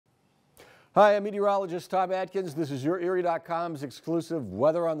Hi, I'm meteorologist Tom Atkins. This is YourErie.com's exclusive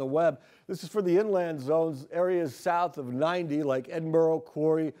weather on the web. This is for the inland zones, areas south of 90 like Edinburgh,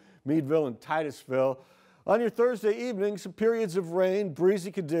 Quarry, Meadville, and Titusville. On your Thursday evening, some periods of rain, breezy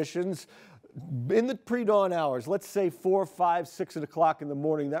conditions. In the pre-dawn hours, let's say 4, 5, 6 o'clock in the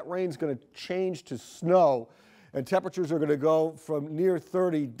morning, that rain's going to change to snow. And temperatures are going to go from near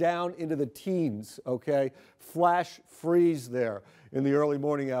 30 down into the teens, okay? Flash freeze there in the early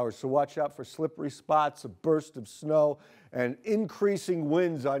morning hours. So watch out for slippery spots, a burst of snow, and increasing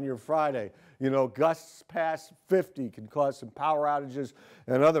winds on your Friday. You know, gusts past 50 can cause some power outages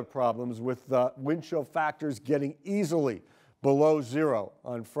and other problems with wind chill factors getting easily below 0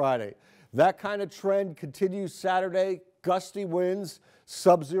 on Friday. That kind of trend continues Saturday. Gusty winds,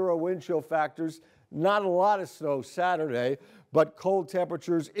 sub-zero wind chill factors. Not a lot of snow Saturday, but cold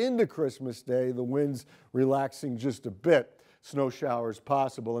temperatures into Christmas Day, the winds relaxing just a bit. Snow showers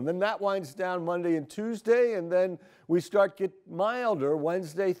possible. And then that winds down Monday and Tuesday, and then we start get milder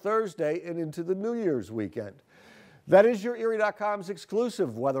Wednesday, Thursday, and into the New Year's weekend. That is YourErie.com's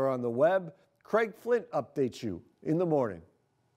exclusive weather on the web. Craig Flint updates you in the morning.